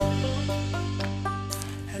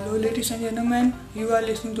ladies and gentlemen, you are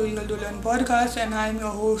listening to Eagle to Learn podcast and I am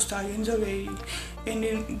your host Aryan Zaveri.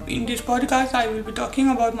 In this podcast, I will be talking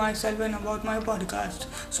about myself and about my podcast.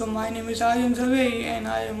 So my name is Aryan Zaveri and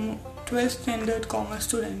I am 12th standard commerce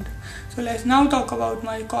student. So let's now talk about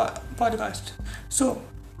my podcast. So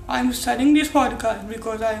I am starting this podcast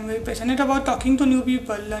because I am very passionate about talking to new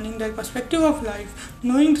people, learning their perspective of life,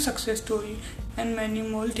 knowing the success story and many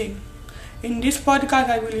more things. In this podcast,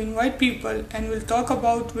 I will invite people and will talk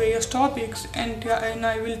about various topics and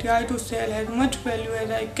I will try to sell as much value as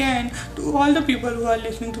I can to all the people who are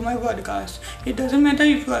listening to my podcast. It doesn't matter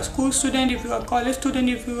if you are a school student, if you are a college student,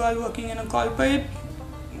 if you are working in a corporate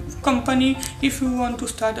company, if you want to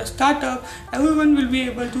start a startup, everyone will be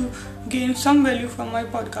able to gain some value from my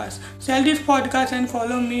podcast. Share this podcast and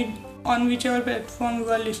follow me on whichever platform you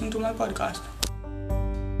are listening to my podcast.